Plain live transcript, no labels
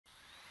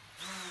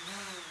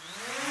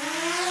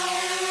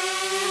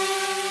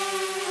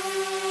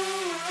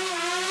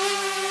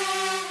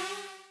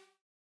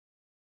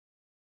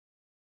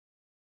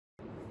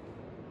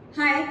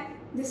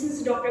This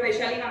is Dr.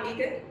 Vaishali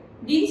Wangikar,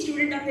 Dean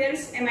Student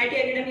Affairs, MIT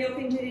Academy of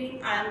Engineering,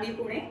 Alandi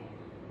Pune,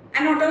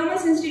 an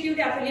autonomous institute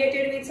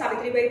affiliated with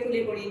Savitribai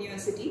Phule Pune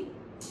University.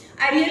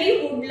 I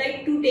really would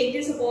like to take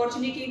this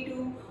opportunity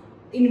to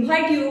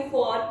invite you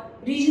for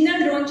Regional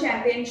Drone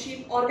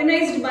Championship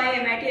organized by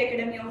MIT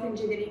Academy of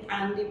Engineering,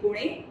 Alandi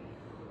Pune,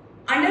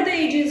 under the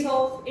aegis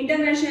of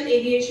International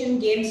Aviation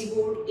Games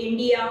Board,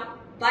 India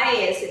by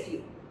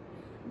ASFU.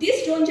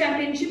 These drone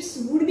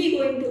championships would be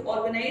going to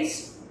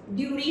organize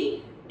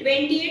during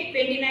 28th,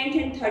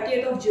 29th and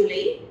 30th of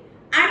July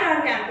at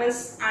our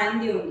campus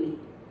Alandi only.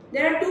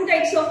 There are two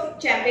types of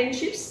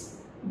championships,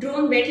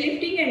 drone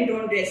weightlifting and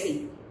drone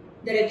racing.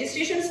 The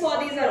registrations for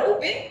these are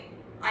open.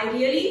 I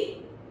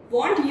really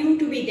want you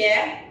to be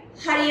there.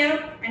 Hurry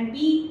up and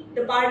be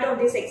the part of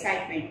this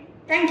excitement.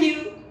 Thank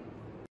you.